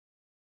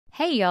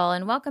Hey, y'all,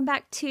 and welcome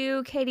back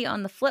to Katie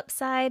on the Flip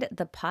Side,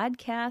 the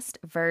podcast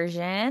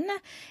version.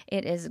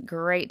 It is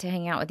great to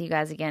hang out with you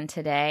guys again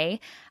today.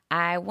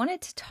 I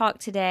wanted to talk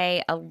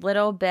today a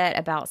little bit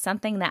about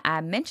something that I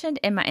mentioned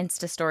in my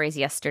Insta stories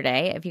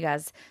yesterday. If you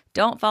guys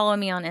don't follow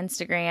me on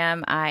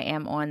Instagram, I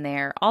am on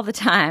there all the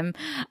time.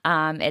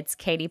 It's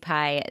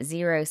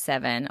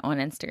KatiePie07 on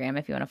Instagram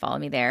if you want to follow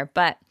me there.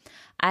 But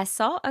I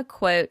saw a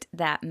quote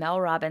that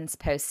Mel Robbins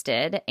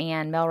posted,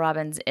 and Mel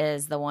Robbins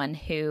is the one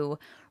who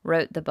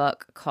wrote the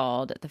book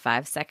called The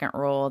 5 Second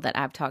Rule that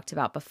I've talked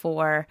about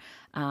before,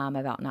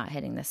 about not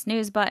hitting the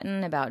snooze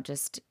button, about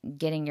just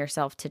getting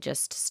yourself to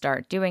just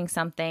start doing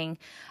something.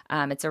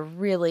 It's a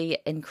really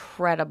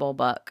incredible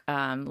book,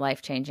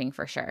 life-changing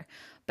for sure.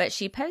 But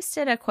she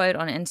posted a quote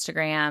on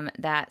Instagram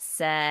that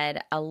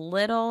said, "A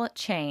little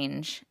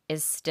change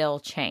is still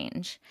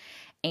change."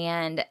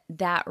 And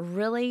that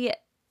really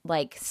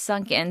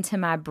sunk into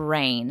my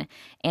brain,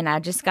 and I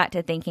just got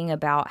to thinking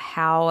about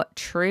how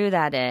true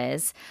that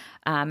is.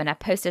 And I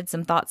posted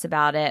some thoughts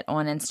about it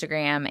on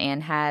Instagram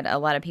and had a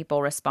lot of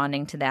people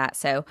responding to that.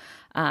 So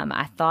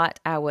I thought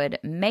I would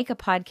make a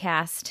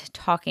podcast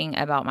talking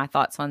about my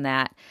thoughts on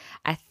that.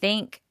 I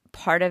think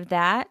part of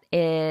that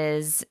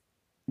is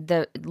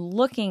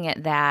looking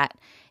at that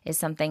is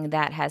something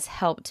that has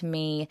helped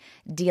me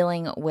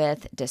dealing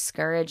with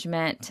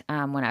discouragement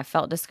when I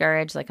felt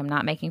discouraged, like I'm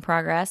not making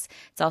progress.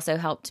 It's also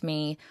helped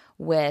me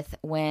with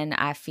when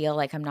I feel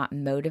like I'm not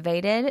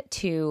motivated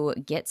to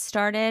get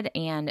started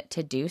and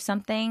to do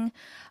something,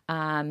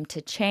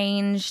 to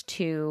change,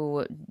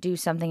 to do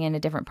something in a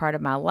different part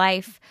of my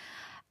life.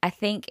 I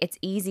think it's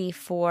easy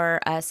for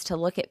us to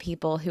look at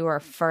people who are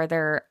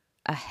further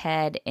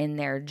ahead in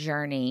their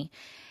journey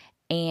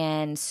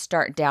and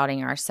start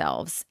doubting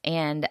ourselves.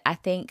 And I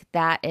think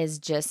that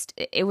is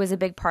it was a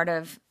big part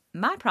of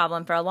my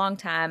problem for a long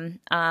time.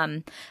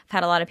 I've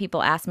had a lot of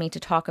people ask me to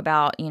talk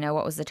about,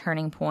 what was the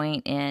turning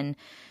point in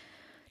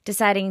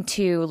deciding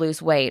to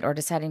lose weight or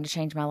deciding to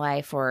change my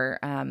life or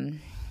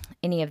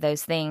any of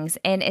those things.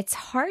 And it's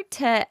hard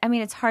to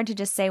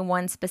just say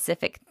one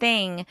specific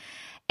thing.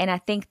 And I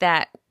think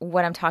that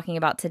what I'm talking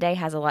about today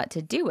has a lot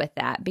to do with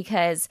that,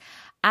 because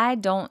I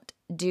don't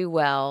do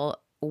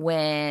well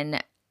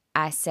when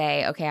I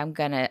say, okay, I'm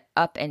going to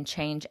up and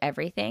change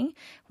everything.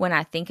 When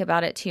I think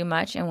about it too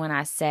much, and when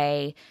I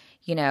say,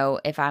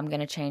 if I'm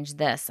going to change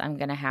this, I'm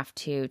going to have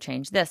to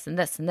change this and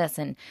this and this,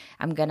 and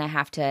I'm going to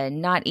have to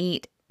not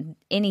eat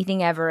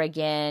anything ever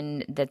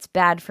again that's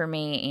bad for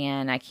me,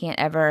 and I can't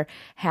ever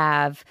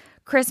have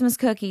Christmas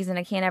cookies, and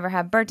I can't ever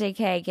have birthday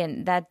cake,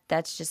 and that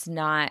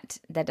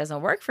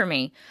doesn't work for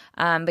me,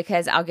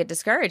 because I'll get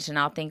discouraged and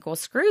I'll think, well,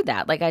 screw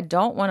that. I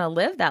don't want to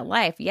live that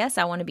life. Yes,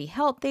 I want to be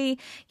healthy.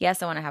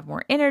 Yes, I want to have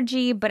more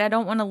energy, but I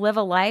don't want to live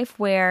a life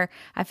where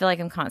I feel like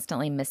I'm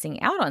constantly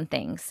missing out on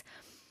things.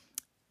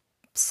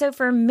 So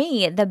for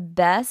me, the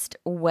best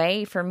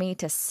way for me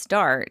to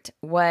start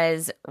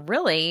was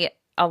really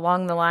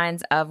along the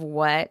lines of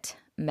what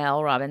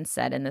Mel Robbins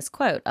said in this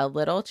quote: "A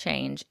little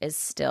change is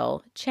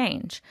still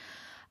change."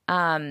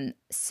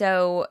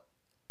 So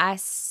I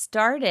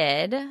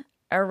started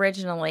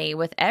originally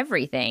with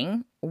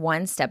everything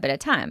one step at a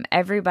time.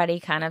 Everybody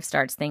kind of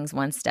starts things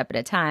one step at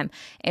a time.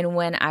 And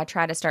when I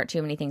try to start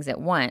too many things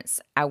at once,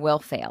 I will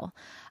fail.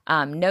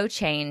 No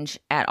change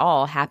at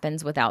all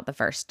happens without the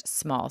first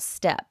small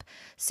step.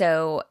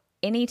 So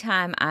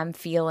anytime I'm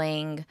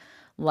feeling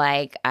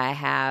like I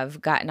have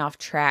gotten off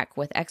track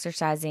with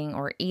exercising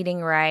or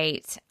eating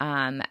right,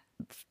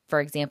 for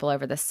example,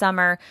 over the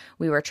summer,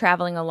 we were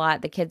traveling a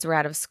lot. The kids were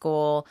out of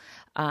school.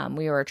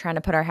 We were trying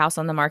to put our house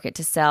on the market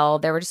to sell.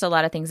 There were just a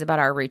lot of things about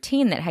our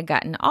routine that had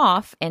gotten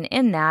off. And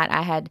in that,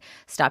 I had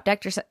stopped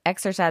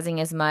exercising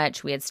as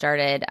much. We had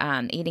started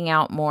eating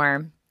out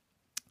more.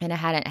 And I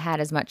hadn't had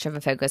as much of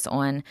a focus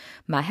on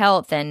my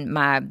health and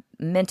my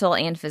mental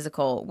and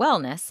physical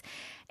wellness.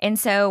 And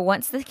so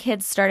once the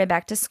kids started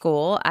back to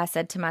school, I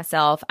said to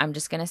myself, I'm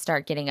just going to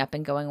start getting up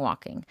and going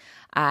walking.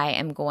 I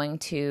am going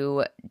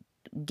to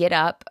get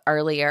up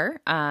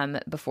earlier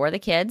before the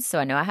kids, so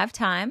I know I have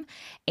time,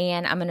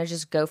 and I'm going to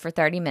just go for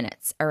 30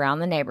 minutes around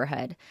the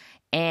neighborhood.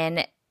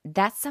 And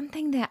that's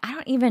something that I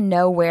don't even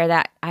know where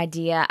that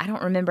idea, I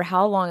don't remember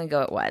how long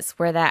ago it was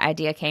where that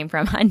idea came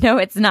from. I know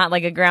it's not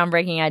like a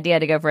groundbreaking idea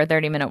to go for a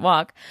 30-minute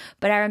walk,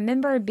 but I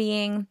remember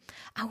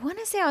I want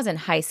to say I was in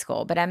high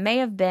school, but I may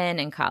have been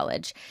in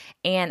college,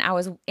 and I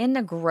was in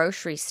the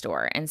grocery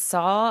store and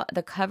saw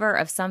the cover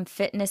of some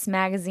fitness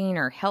magazine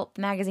or health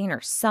magazine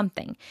or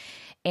something.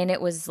 And it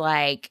was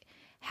like,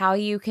 how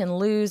you can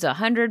lose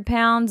 100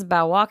 pounds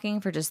by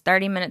walking for just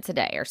 30 minutes a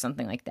day or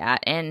something like that.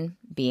 And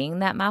being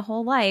that my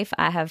whole life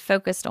I have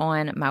focused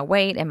on my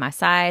weight and my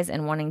size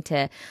and wanting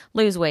to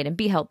lose weight and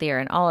be healthier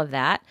and all of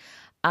that,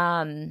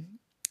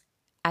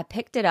 I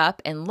picked it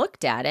up and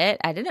looked at it.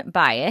 I didn't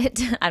buy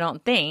it, I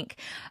don't think.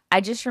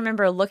 I just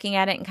remember looking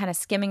at it and kind of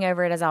skimming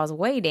over it as I was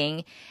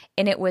waiting.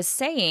 And it was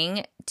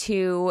saying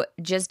to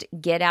just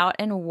get out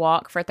and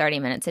walk for 30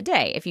 minutes a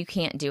day if you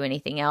can't do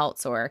anything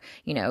else, or,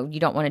 you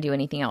don't want to do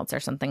anything else or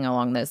something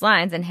along those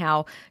lines, and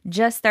how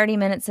just 30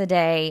 minutes a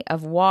day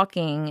of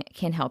walking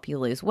can help you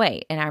lose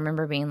weight. And I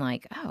remember being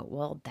like, oh,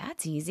 well,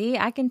 that's easy.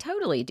 I can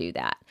totally do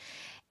that.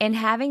 And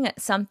having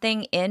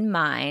something in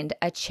mind,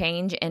 a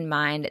change in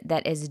mind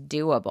that is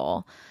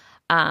doable.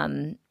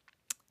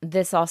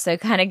 This also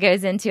kind of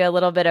goes into a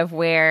little bit of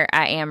where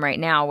I am right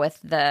now with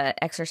the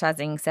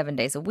exercising 7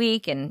 days a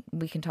week, and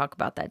we can talk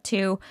about that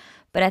too.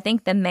 But I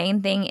think the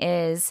main thing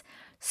is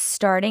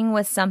starting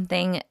with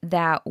something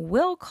that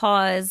will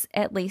cause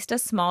at least a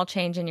small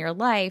change in your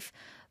life,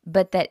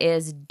 but that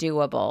is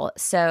doable.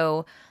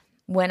 So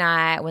when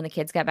the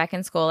kids got back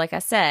in school, like I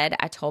said,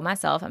 I told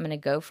myself I'm going to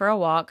go for a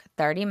walk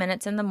 30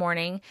 minutes in the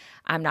morning.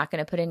 I'm not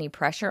going to put any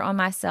pressure on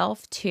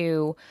myself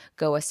to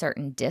go a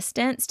certain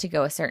distance, to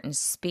go a certain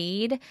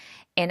speed.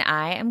 And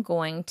I am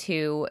going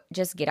to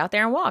just get out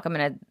there and walk. I'm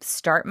going to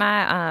start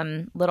my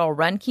little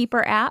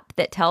Runkeeper app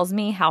that tells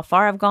me how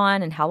far I've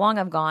gone and how long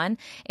I've gone.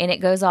 And it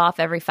goes off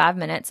every 5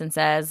 minutes and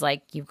says,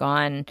 like, you've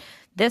gone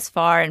this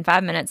far in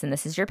 5 minutes and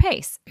this is your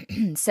pace,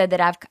 so that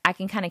I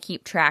can kind of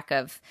keep track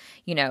of,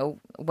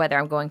 whether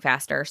I'm going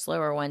faster or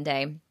slower one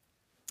day.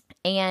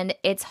 And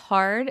it's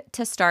hard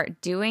to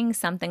start doing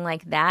something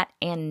like that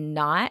and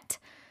not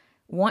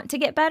want to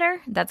get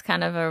better. That's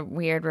kind of a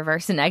weird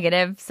reverse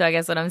negative. So I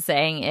guess what I'm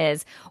saying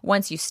is,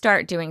 once you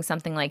start doing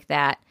something like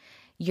that,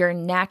 you're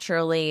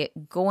naturally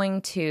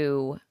going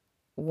to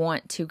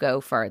want to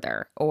go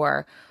further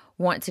or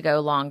want to go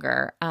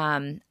longer.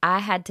 I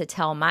had to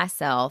tell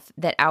myself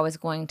that I was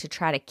going to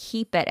try to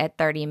keep it at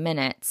 30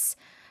 minutes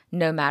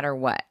no matter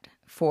what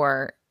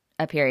for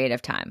a period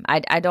of time.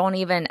 I don't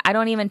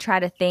even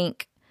try to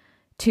think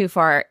too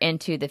far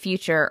into the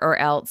future, or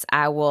else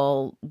I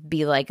will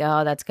be like,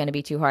 oh, that's going to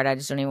be too hard. I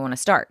just don't even want to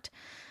start.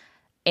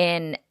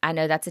 And I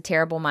know that's a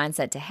terrible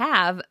mindset to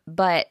have,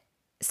 but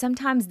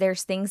sometimes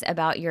there's things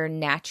about your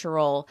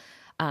natural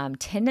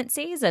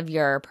tendencies of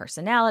your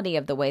personality,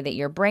 of the way that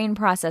your brain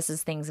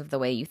processes things, of the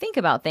way you think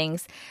about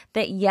things,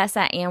 that yes,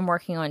 I am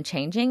working on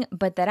changing,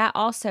 but that I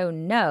also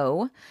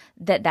know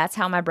that that's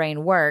how my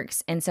brain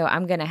works. And so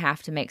I'm going to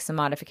have to make some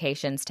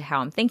modifications to how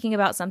I'm thinking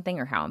about something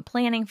or how I'm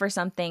planning for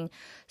something,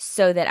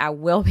 so that I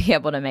will be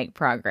able to make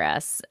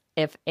progress.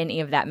 If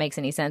any of that makes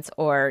any sense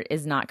or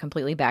is not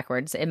completely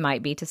backwards. It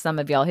might be to some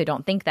of y'all who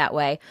don't think that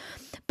way.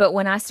 But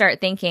when I start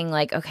thinking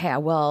like, okay,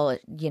 well,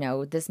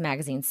 this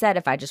magazine said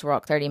if I just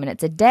walk 30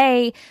 minutes a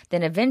day,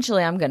 then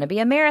eventually I'm going to be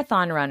a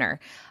marathon runner.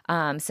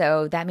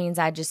 So that means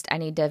I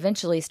need to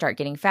eventually start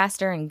getting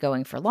faster and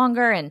going for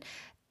longer. And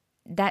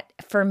that,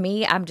 for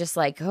me, I'm just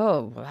like,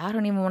 oh, well, I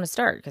don't even want to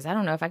start because I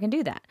don't know if I can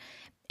do that.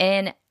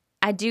 And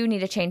I do need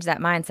to change that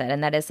mindset.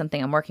 And that is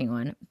something I'm working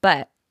on.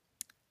 But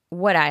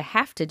what I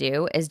have to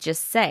do is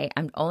just say,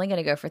 I'm only going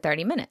to go for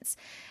 30 minutes.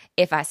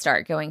 If I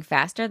start going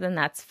faster, then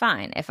that's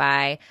fine. If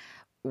I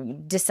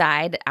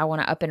decide I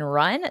want to up and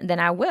run, then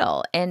I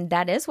will. And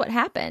that is what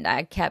happened.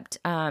 I kept,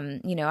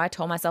 I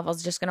told myself I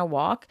was just going to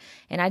walk,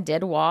 and I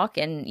did walk.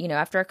 And,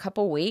 after a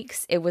couple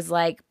weeks, it was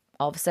like,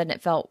 all of a sudden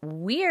it felt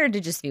weird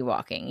to just be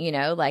walking,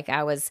 like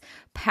I was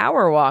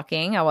power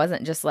walking. I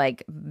wasn't just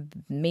like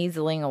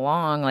measling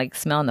along, like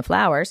smelling the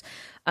flowers.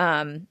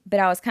 But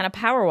I was kind of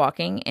power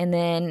walking, and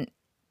then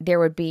there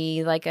would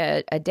be like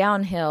a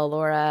downhill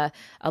or a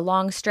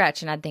long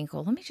stretch. And I'd think,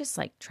 well, let me just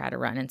like try to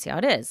run and see how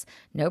it is.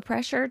 No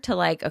pressure to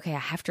like, okay, I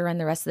have to run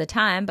the rest of the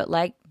time, but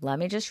like, let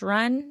me just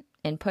run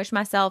and push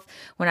myself.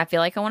 When I feel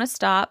like I want to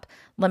stop,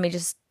 let me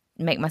just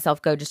make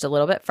myself go just a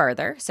little bit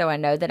further. So I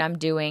know that I'm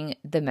doing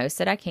the most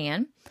that I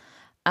can.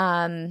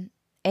 And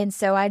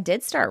so I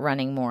did start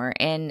running more,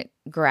 and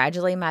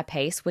gradually my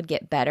pace would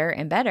get better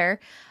and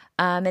better.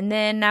 And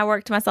then I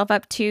worked myself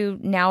up to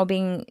now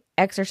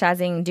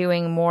exercising,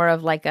 doing more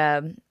of like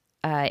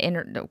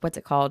what's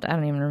it called? I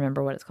don't even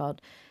remember what it's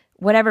called.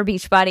 Whatever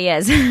Beachbody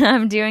is.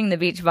 I'm doing the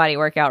Beachbody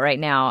workout right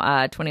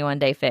now,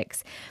 21-day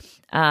fix.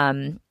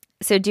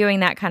 So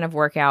doing that kind of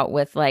workout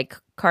with like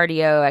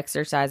cardio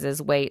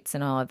exercises, weights,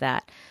 and all of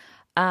that.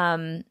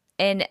 And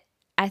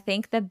I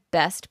think the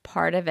best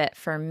part of it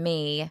for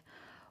me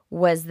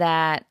was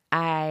that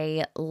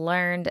I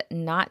learned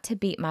not to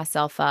beat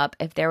myself up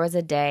if there was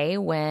a day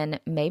when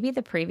maybe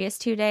the previous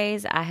 2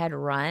 days I had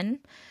run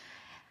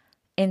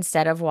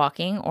instead of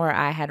walking, or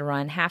I had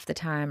run half the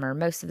time or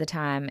most of the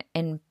time.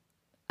 And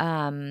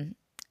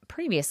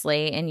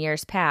previously, in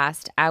years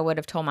past, I would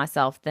have told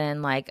myself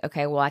then like,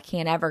 okay, well, I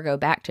can't ever go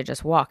back to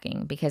just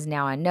walking because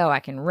now I know I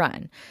can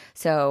run.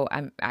 So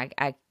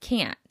I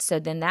can't. So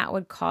then that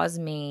would cause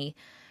me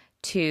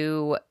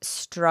to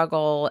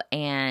struggle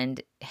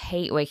and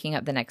hate waking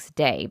up the next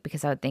day,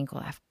 because I would think,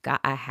 well,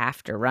 I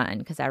have to run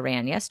because I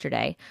ran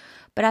yesterday.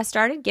 But I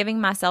started giving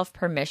myself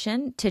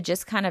permission to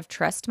just kind of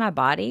trust my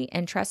body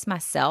and trust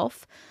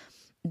myself,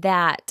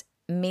 that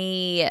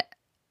me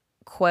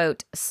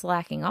quote,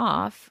 slacking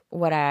off,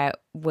 what I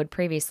would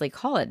previously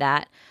call it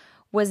that,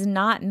 was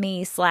not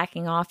me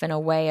slacking off in a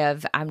way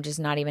of I'm just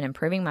not even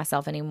improving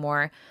myself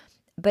anymore,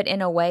 but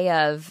in a way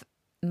of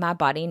my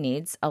body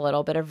needs a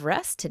little bit of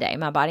rest today.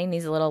 My body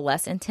needs a little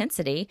less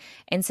intensity.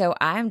 And so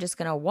I'm just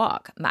going to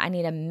walk. I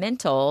need a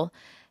mental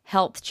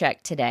health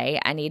check today.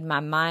 I need my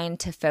mind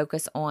to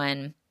focus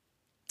on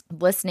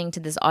listening to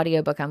this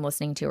audiobook I'm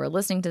listening to, or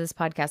listening to this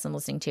podcast I'm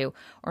listening to,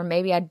 or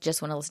maybe I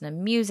just want to listen to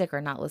music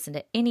or not listen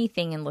to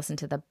anything and listen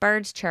to the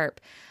birds chirp.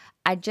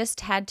 I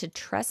just had to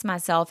trust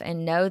myself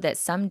and know that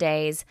some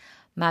days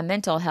my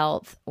mental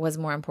health was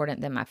more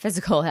important than my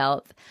physical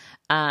health.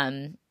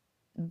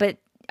 But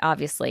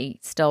obviously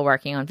still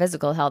working on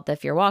physical health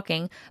if you're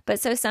walking. But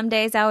so some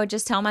days I would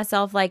just tell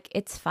myself, like,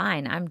 it's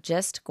fine. I'm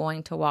just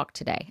going to walk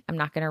today. I'm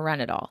not going to run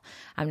at all.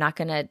 I'm not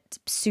going to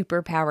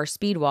superpower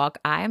speed walk.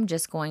 I am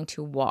just going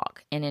to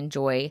walk and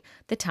enjoy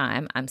the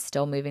time. I'm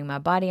still moving my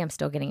body. I'm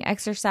still getting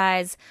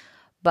exercise,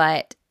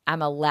 but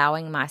I'm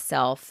allowing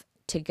myself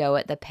to go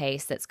at the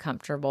pace that's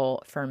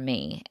comfortable for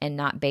me and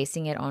not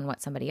basing it on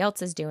what somebody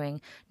else is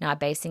doing, not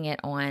basing it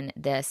on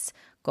this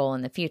goal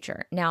in the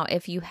future. Now,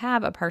 if you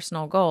have a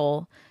personal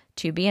goal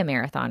to be a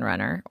marathon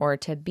runner or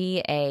to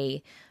be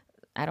a,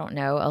 I don't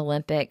know,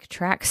 Olympic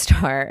track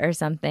star or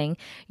something,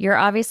 you're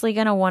obviously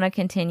going to want to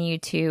continue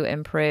to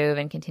improve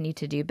and continue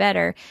to do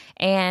better.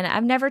 And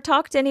I've never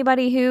talked to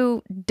anybody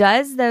who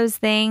does those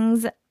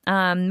things,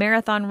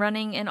 marathon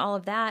running and all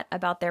of that,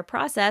 about their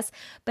process,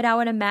 but I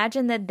would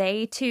imagine that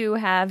they too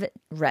have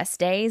rest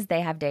days.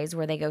 They have days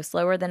where they go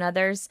slower than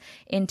others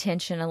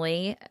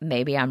intentionally.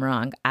 Maybe I'm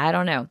wrong. I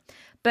don't know.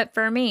 But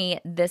for me,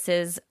 this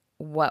is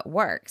what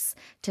works,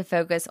 to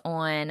focus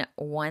on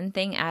one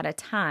thing at a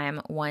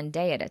time, one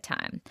day at a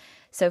time.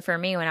 So for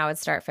me, when I would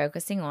start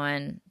focusing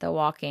on the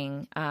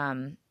walking,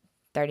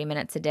 30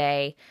 minutes a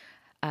day,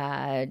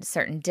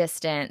 certain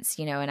distance,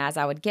 and as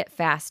I would get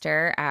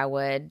faster, I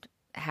would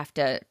have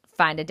to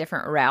find a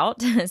different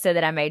route so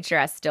that I made sure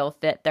I still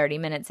fit 30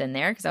 minutes in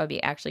there, because I would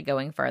be actually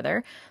going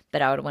further,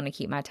 but I would want to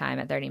keep my time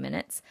at 30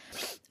 minutes.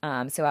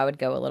 So I would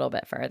go a little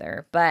bit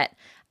further, but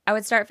I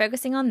would start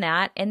focusing on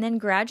that. And then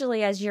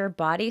gradually, as your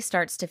body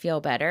starts to feel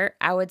better,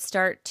 I would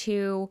start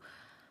to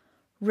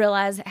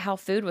realize how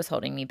food was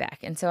holding me back.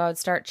 And so I would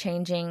start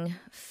changing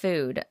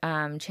food,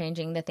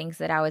 changing the things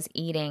that I was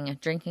eating,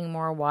 drinking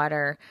more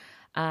water.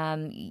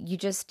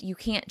 You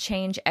can't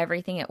change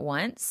everything at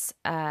once.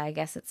 I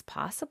guess it's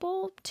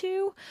possible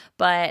to,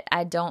 but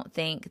I don't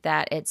think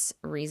that it's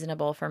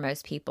reasonable for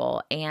most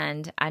people.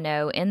 And I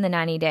know in the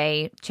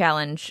 90-day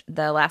challenge,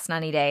 the last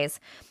 90 days,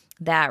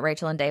 that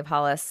Rachel and Dave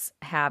Hollis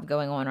have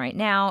going on right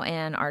now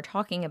and are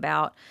talking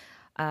about,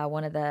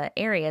 one of the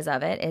areas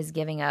of it is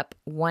giving up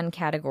one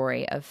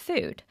category of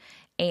food.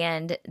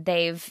 And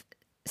they've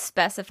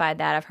specified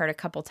that. I've heard a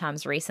couple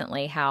times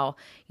recently how,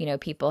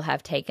 people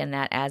have taken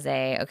that as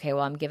okay,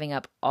 well, I'm giving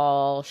up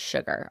all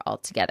sugar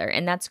altogether.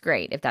 And that's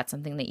great if that's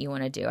something that you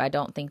want to do. I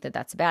don't think that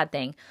that's a bad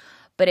thing.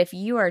 But if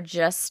you are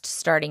just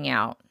starting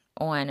out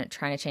on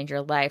trying to change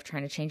your life,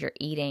 trying to change your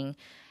eating,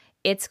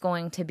 it's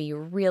going to be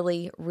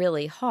really,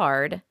 really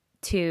hard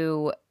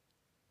to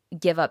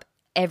give up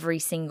every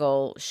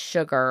single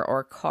sugar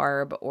or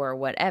carb or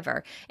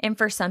whatever. And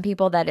for some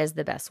people, that is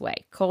the best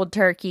way. Cold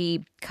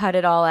turkey, cut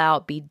it all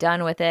out, be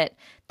done with it.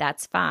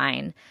 That's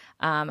fine.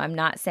 I'm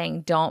not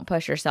saying don't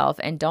push yourself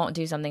and don't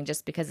do something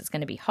just because it's going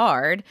to be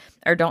hard,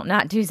 or don't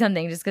not do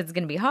something just because it's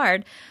going to be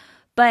hard.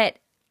 But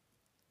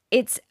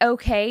it's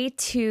okay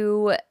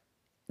to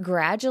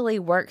gradually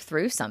work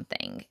through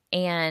something.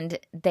 And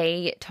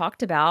they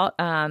talked about,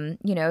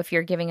 if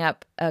you're giving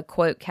up a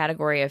quote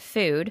category of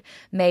food,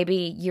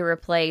 maybe you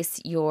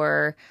replace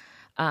your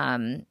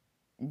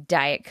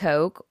Diet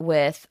Coke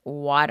with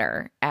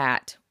water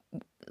at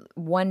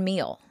one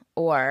meal,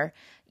 or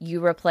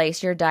you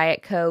replace your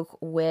Diet Coke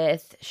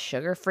with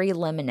sugar-free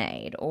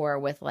lemonade, or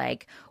with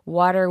like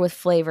water with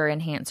flavor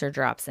enhancer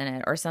drops in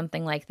it, or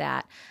something like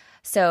that.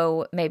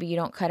 So maybe you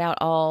don't cut out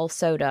all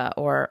soda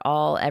or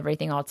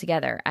everything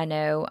altogether. I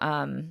know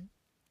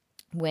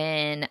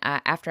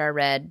after I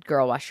read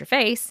Girl Wash Your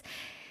Face,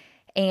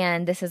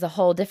 and this is a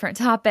whole different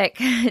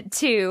topic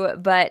too,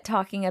 but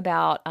talking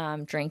about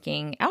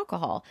drinking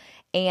alcohol.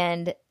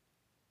 And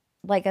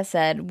like I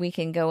said, we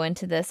can go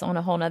into this on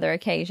a whole nother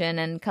occasion,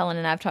 and Cullen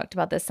and I have talked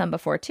about this some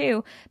before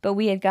too, but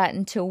we had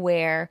gotten to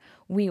where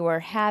we were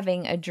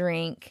having a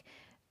drink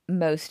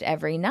most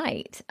every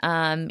night,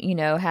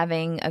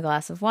 having a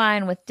glass of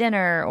wine with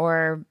dinner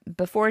or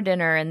before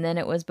dinner, and then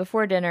it was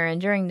before dinner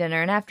and during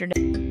dinner and after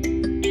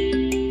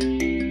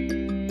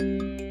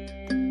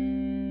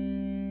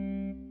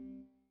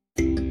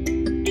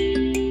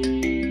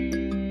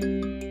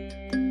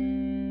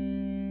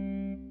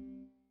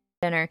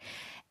dinner.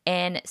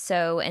 And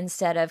so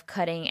instead of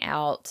cutting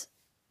out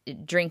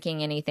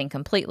drinking anything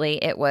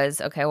completely, it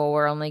was, okay, well,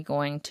 we're only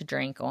going to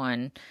drink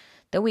on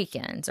the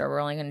weekends, or we're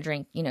only going to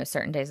drink,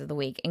 certain days of the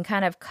week, and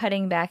kind of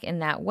cutting back in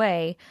that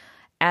way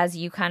as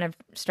you kind of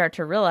start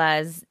to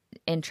realize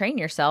and train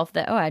yourself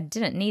that, I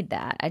didn't need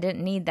that. I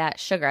didn't need that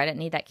sugar. I didn't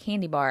need that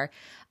candy bar.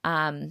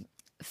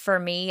 for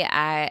me,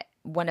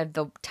 one of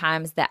the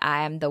times that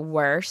I am the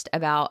worst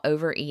about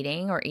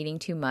overeating or eating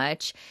too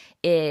much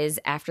is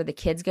after the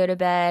kids go to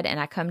bed and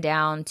I come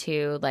down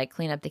to like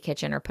clean up the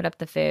kitchen or put up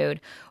the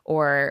food,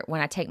 or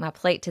when I take my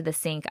plate to the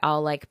sink,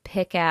 I'll like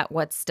pick at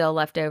what's still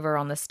left over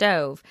on the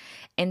stove.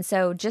 And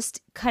so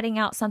just cutting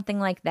out something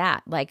like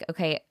that, like,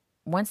 okay,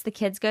 once the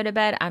kids go to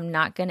bed, I'm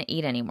not going to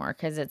eat anymore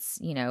because it's,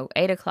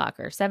 8 o'clock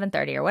or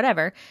 7:30 or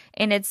whatever.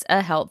 And it's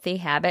a healthy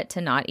habit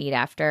to not eat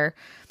after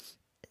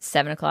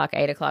 7 o'clock,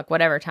 8 o'clock,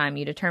 whatever time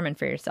you determine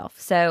for yourself.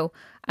 So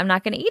I'm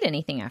not going to eat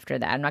anything after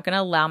that. I'm not going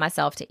to allow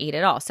myself to eat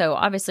at all. So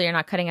obviously you're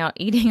not cutting out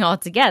eating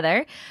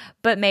altogether,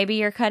 but maybe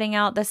you're cutting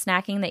out the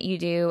snacking that you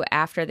do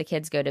after the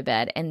kids go to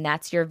bed. And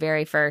that's your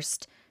very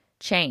first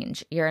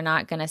change. You're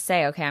not going to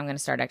say, okay, I'm going to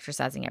start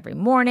exercising every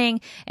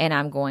morning and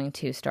I'm going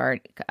to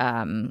start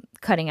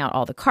cutting out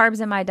all the carbs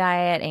in my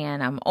diet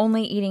and I'm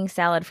only eating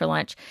salad for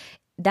lunch.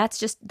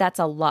 That's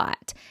a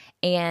lot.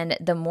 And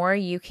the more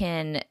you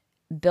can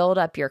build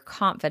up your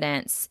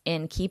confidence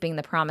in keeping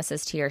the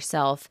promises to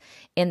yourself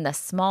in the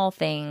small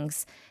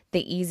things,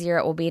 the easier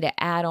it will be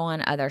to add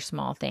on other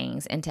small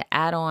things and to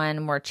add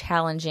on more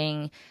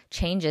challenging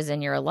changes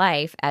in your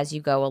life as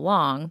you go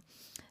along.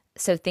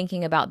 So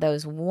thinking about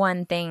those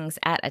one things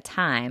at a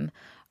time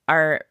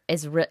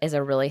is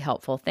a really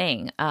helpful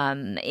thing.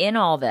 In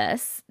all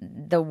this,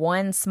 the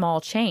one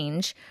small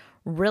change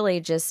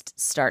really just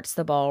starts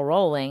the ball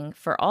rolling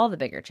for all the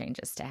bigger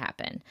changes to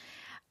happen.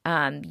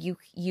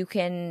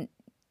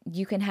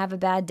 You can have a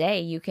bad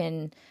day. You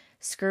can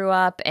screw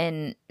up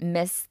and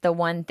miss the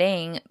one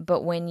thing,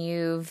 but when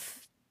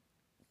you've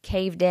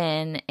caved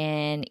in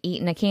and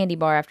eaten a candy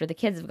bar after the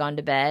kids have gone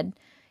to bed,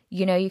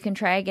 you can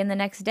try again the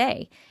next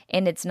day.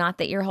 And it's not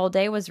that your whole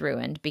day was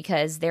ruined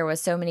because there was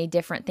so many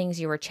different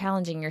things you were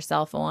challenging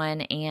yourself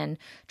on and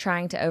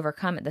trying to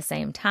overcome at the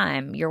same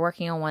time. You're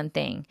working on one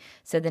thing.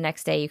 So the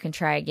next day you can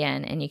try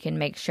again and you can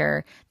make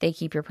sure they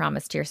keep your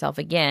promise to yourself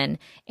again,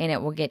 and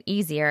it will get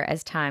easier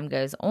as time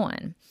goes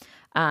on.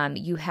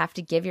 You have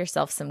to give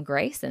yourself some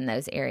grace in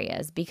those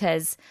areas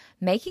because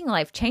making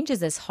life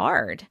changes is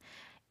hard.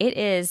 It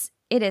is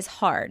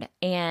hard.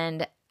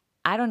 And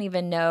I don't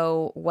even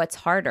know what's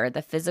harder,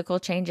 the physical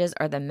changes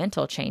or the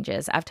mental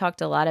changes. I've talked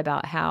a lot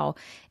about how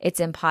it's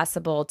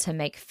impossible to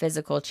make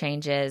physical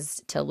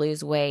changes, to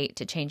lose weight,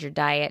 to change your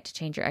diet, to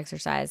change your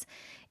exercise.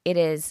 It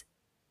is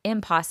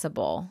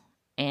impossible.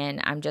 And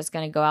I'm just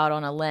going to go out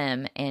on a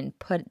limb and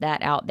put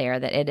that out there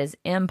that it is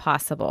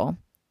impossible,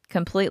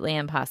 completely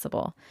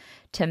impossible,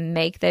 to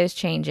make those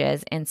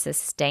changes and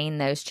sustain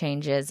those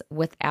changes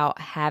without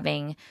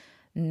having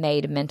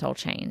made mental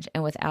change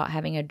and without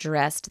having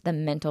addressed the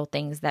mental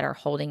things that are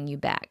holding you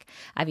back.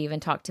 I've even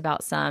talked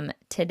about some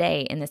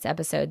today in this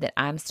episode that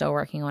I'm still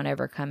working on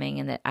overcoming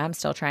and that I'm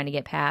still trying to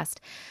get past.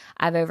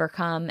 I've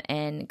overcome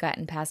and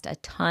gotten past a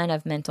ton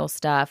of mental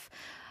stuff.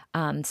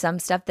 Some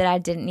stuff that I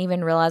didn't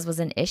even realize was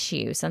an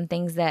issue. Some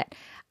things that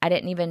I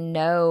didn't even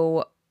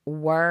know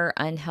were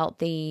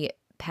unhealthy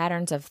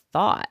patterns of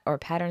thought or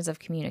patterns of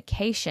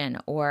communication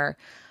or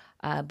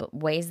but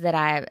ways that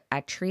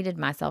I treated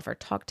myself or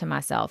talked to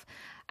myself.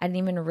 I didn't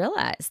even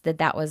realize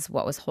that was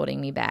what was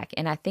holding me back.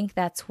 And I think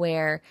that's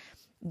where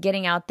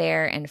getting out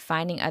there and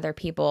finding other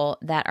people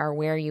that are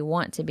where you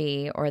want to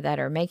be or that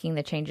are making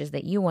the changes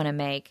that you want to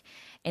make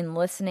and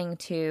listening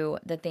to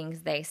the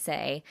things they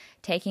say,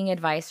 taking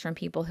advice from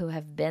people who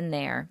have been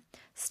there.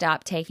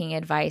 Stop taking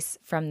advice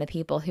from the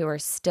people who are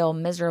still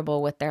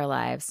miserable with their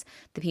lives,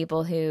 the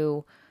people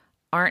who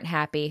aren't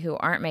happy, who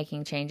aren't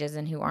making changes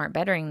and who aren't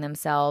bettering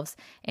themselves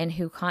and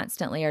who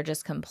constantly are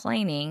just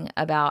complaining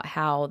about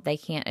how they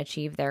can't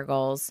achieve their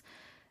goals.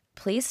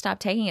 Please stop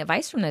taking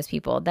advice from those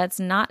people. That's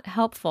not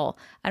helpful.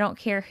 I don't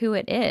care who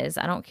it is.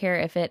 I don't care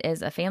if it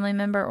is a family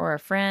member or a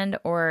friend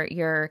or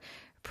your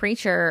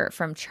preacher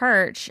from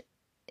church.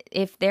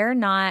 If they're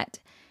not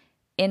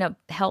in a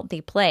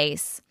healthy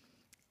place,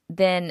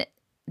 then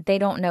they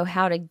don't know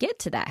how to get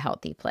to that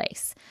healthy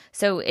place.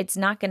 So it's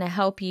not going to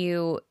help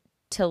you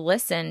to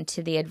listen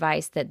to the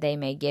advice that they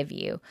may give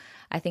you.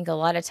 I think a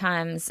lot of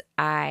times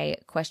I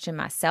question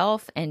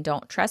myself and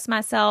don't trust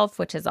myself,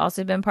 which has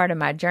also been part of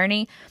my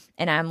journey.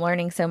 And I'm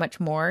learning so much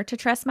more to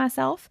trust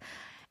myself.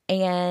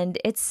 And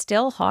it's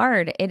still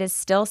hard. It is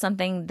still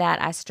something that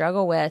I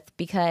struggle with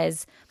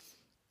because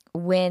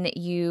when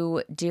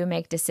you do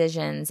make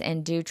decisions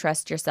and do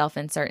trust yourself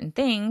in certain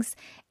things,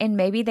 and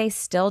maybe they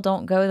still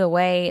don't go the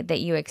way that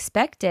you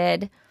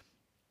expected,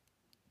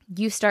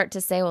 you start to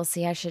say, well,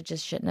 see, I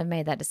shouldn't have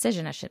made that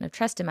decision. I shouldn't have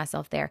trusted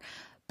myself there.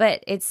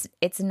 But it's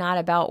not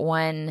about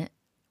one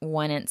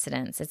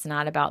incident. It's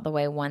not about the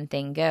way one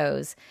thing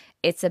goes.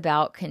 It's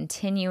about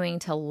continuing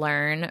to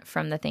learn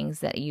from the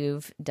things that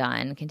you've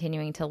done,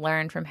 continuing to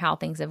learn from how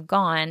things have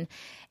gone,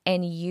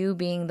 and you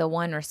being the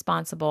one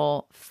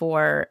responsible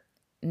for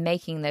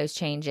making those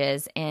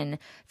changes and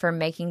for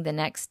making the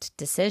next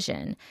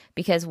decision.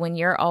 Because when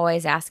you're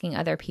always asking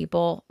other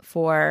people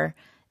for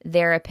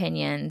their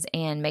opinions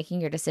and making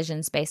your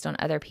decisions based on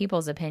other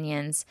people's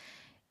opinions,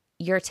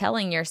 you're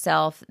telling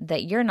yourself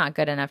that you're not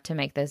good enough to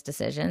make those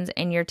decisions.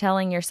 And you're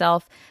telling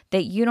yourself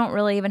that you don't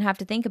really even have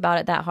to think about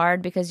it that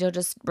hard because you'll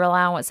just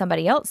rely on what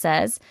somebody else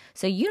says.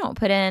 So you don't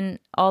put in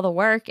all the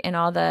work and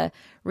all the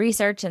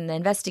research and the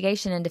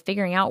investigation into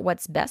figuring out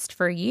what's best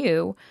for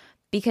you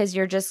because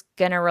you're just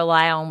going to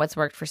rely on what's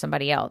worked for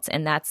somebody else.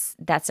 And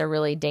that's a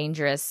really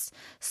dangerous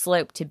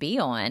slope to be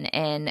on.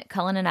 And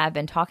Cullen and I have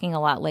been talking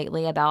a lot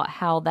lately about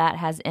how that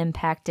has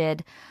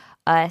impacted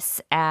us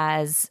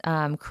as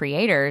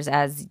creators,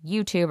 as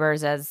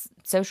YouTubers, as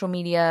social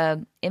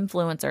media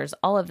influencers,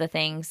 all of the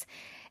things,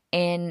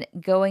 and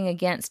going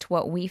against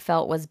what we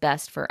felt was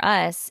best for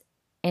us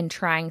and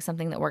trying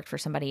something that worked for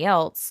somebody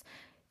else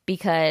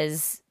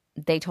because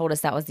they told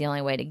us that was the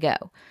only way to go.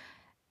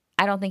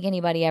 I don't think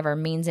anybody ever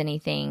means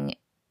anything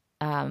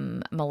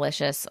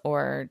malicious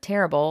or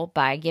terrible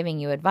by giving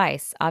you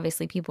advice.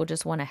 Obviously, people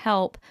just want to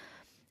help,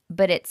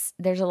 but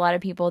there's a lot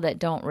of people that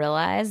don't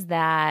realize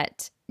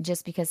that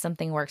just because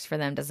something works for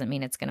them doesn't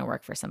mean it's going to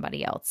work for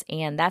somebody else.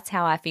 And that's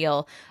how I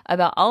feel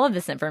about all of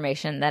this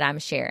information that I'm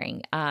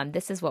sharing.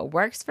 This is what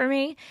works for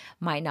me,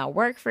 might not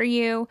work for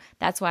you.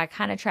 That's why I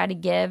kind of try to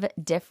give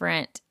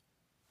different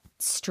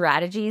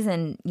strategies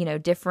and,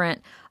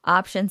 different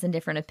options and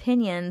different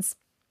opinions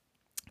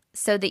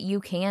so that you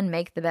can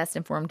make the best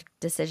informed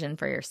decision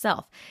for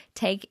yourself.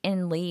 Take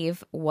and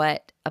leave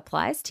what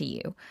applies to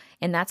you.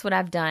 And that's what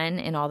I've done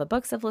in all the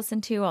books I've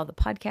listened to, all the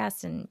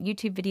podcasts and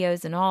YouTube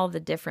videos, and all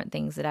the different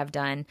things that I've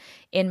done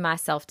in my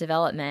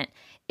self-development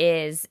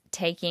is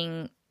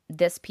taking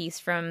this piece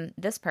from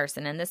this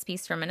person and this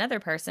piece from another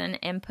person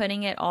and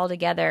putting it all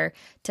together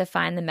to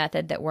find the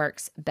method that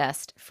works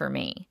best for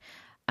me.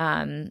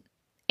 And,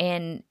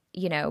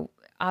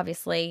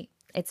 obviously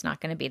it's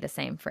not going to be the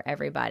same for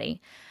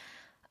everybody.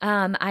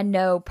 I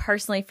know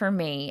personally for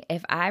me,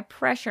 if I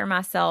pressure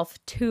myself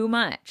too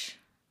much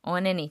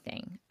on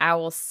anything, I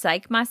will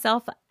psych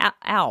myself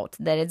out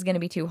that it's going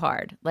to be too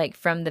hard, like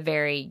from the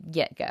very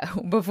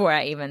get-go before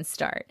I even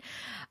start.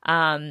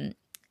 I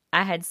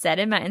had said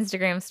in my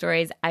Instagram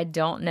stories, I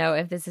don't know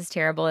if this is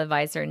terrible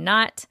advice or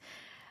not,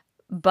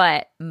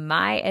 but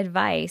my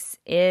advice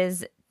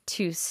is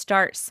to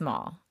start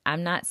small.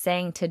 I'm not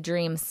saying to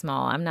dream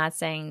small. I'm not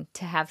saying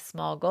to have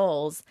small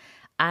goals.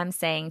 I'm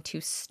saying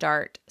to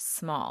start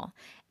small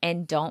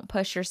and don't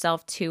push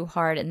yourself too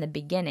hard in the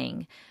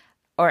beginning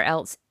or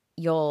else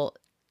you'll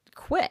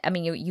quit. I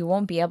mean, you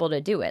won't be able to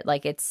do it.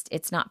 Like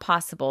it's not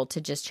possible to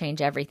just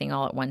change everything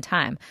all at one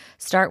time.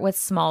 Start with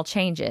small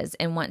changes.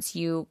 And once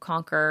you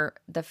conquer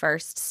the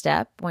first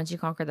step, once you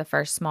conquer the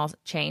first small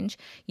change,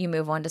 you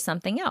move on to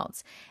something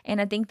else. And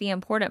I think the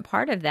important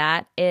part of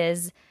that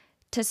is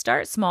to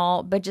start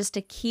small, but just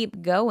to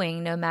keep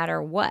going no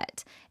matter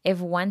what.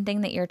 If one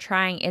thing that you're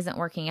trying isn't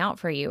working out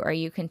for you or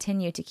you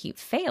continue to keep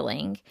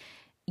failing,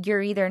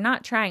 you're either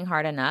not trying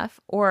hard enough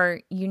or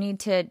you need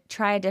to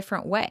try a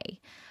different way.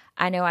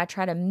 I know I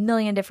tried a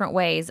million different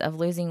ways of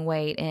losing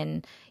weight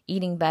and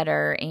eating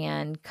better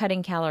and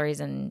cutting calories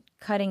and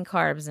cutting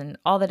carbs and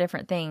all the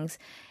different things.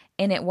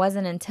 And it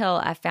wasn't until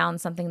I found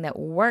something that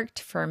worked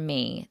for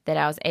me that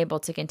I was able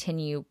to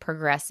continue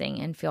progressing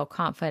and feel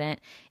confident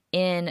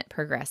in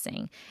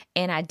progressing.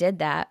 And I did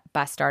that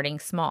by starting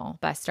small,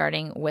 by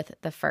starting with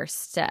the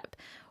first step,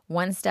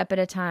 one step at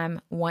a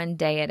time, one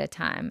day at a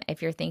time.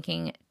 If you're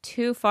thinking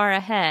too far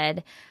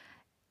ahead,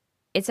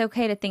 it's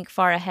okay to think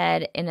far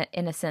ahead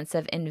in a sense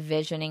of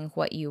envisioning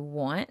what you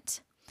want.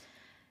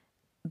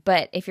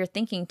 But if you're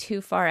thinking too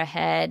far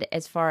ahead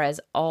as far as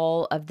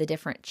all of the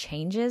different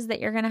changes that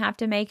you're going to have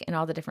to make and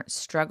all the different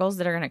struggles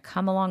that are going to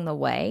come along the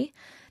way,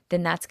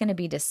 then that's going to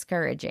be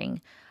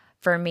discouraging.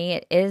 For me,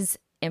 it is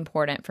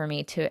important for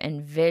me to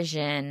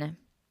envision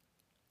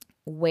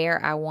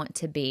where I want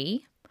to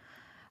be,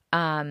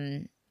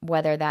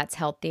 whether that's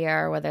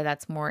healthier, whether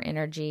that's more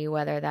energy,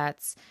 whether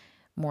that's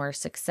more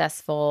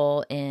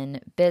successful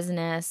in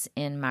business,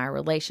 in my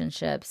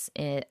relationships,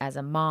 as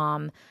a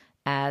mom,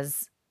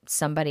 as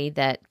somebody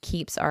that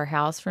keeps our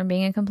house from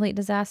being a complete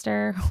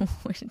disaster,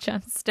 which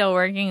I'm still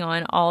working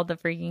on all the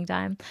freaking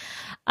time.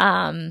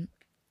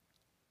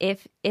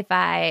 If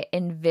I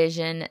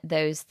envision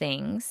those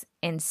things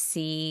and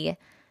see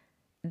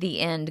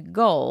the end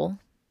goal,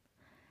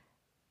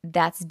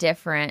 that's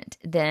different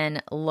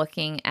than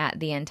looking at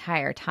the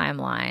entire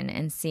timeline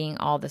and seeing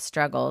all the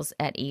struggles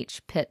at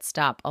each pit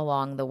stop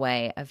along the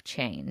way of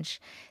change.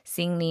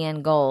 Seeing the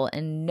end goal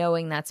and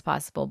knowing that's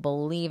possible,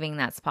 believing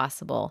that's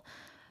possible,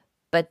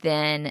 but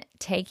then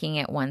taking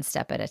it one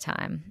step at a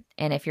time.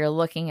 And if you're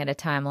looking at a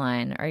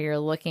timeline or you're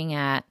looking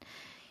at,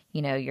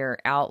 your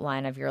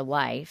outline of your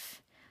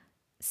life,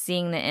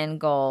 seeing the end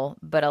goal,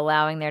 but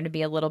allowing there to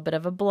be a little bit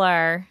of a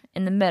blur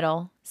in the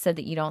middle so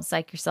that you don't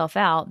psych yourself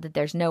out that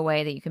there's no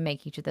way that you can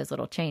make each of those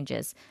little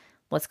changes.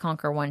 Let's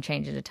conquer one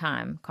change at a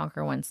time,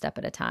 conquer one step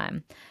at a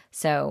time.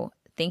 So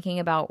thinking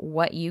about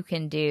what you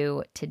can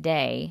do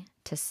today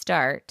to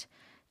start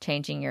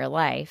changing your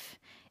life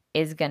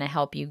is going to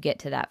help you get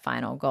to that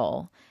final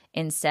goal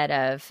instead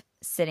of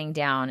sitting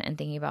down and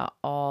thinking about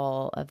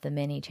all of the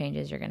many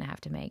changes you're going to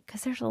have to make,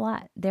 because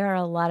there are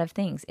a lot of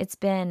things. It's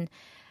been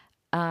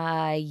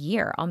a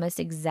year, almost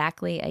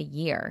exactly a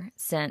year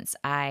since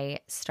I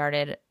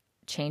started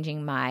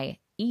changing my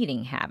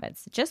eating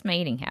habits, just my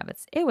eating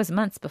habits. It was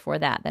months before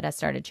that I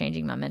started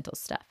changing my mental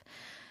stuff.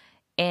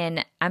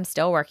 And I'm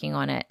still working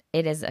on it.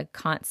 It is a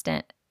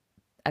constant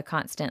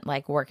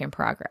like work in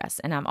progress.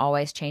 And I'm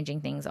always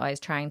changing things, always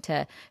trying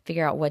to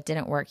figure out what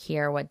didn't work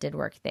here, what did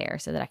work there,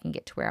 so that I can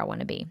get to where I want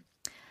to be.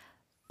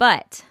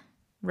 But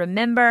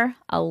remember,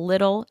 a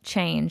little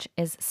change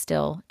is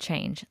still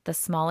change. The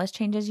smallest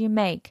changes you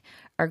make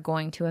are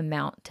going to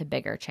amount to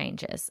bigger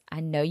changes. I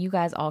know you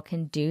guys all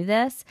can do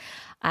this.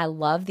 I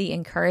love the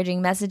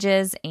encouraging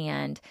messages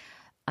and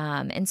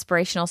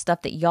inspirational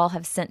stuff that y'all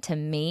have sent to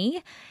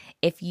me.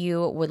 If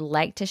you would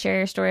like to share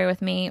your story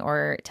with me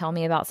or tell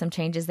me about some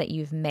changes that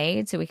you've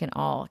made so we can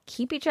all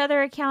keep each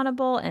other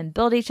accountable and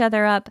build each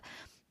other up,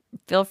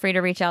 feel free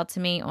to reach out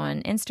to me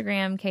on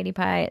Instagram,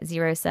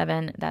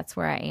 KatiePie07. That's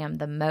where I am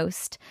the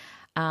most.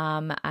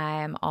 I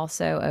am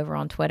also over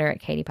on Twitter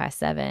at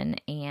KatiePie7,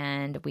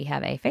 and we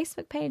have a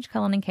Facebook page,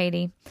 Cullen and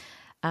Katie.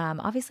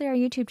 Obviously our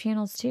YouTube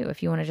channels too.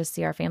 If you want to just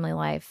see our family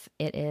life,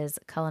 it is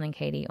Cullen and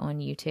Katie on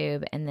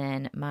YouTube, and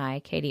then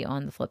my Katie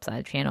on the Flip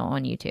Side channel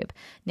on YouTube.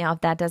 Now,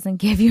 if that doesn't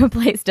give you a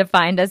place to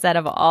find us out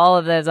of all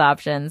of those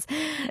options,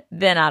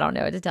 then I don't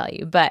know what to tell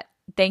you. But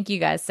thank you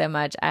guys so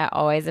much. I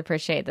always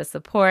appreciate the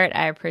support.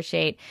 I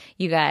appreciate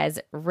you guys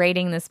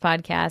rating this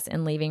podcast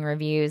and leaving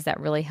reviews. That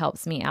really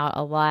helps me out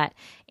a lot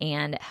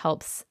and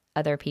helps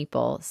other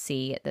people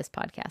see this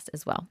podcast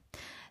as well.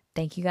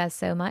 Thank you guys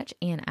so much,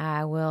 and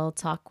I will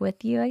talk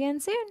with you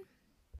again soon.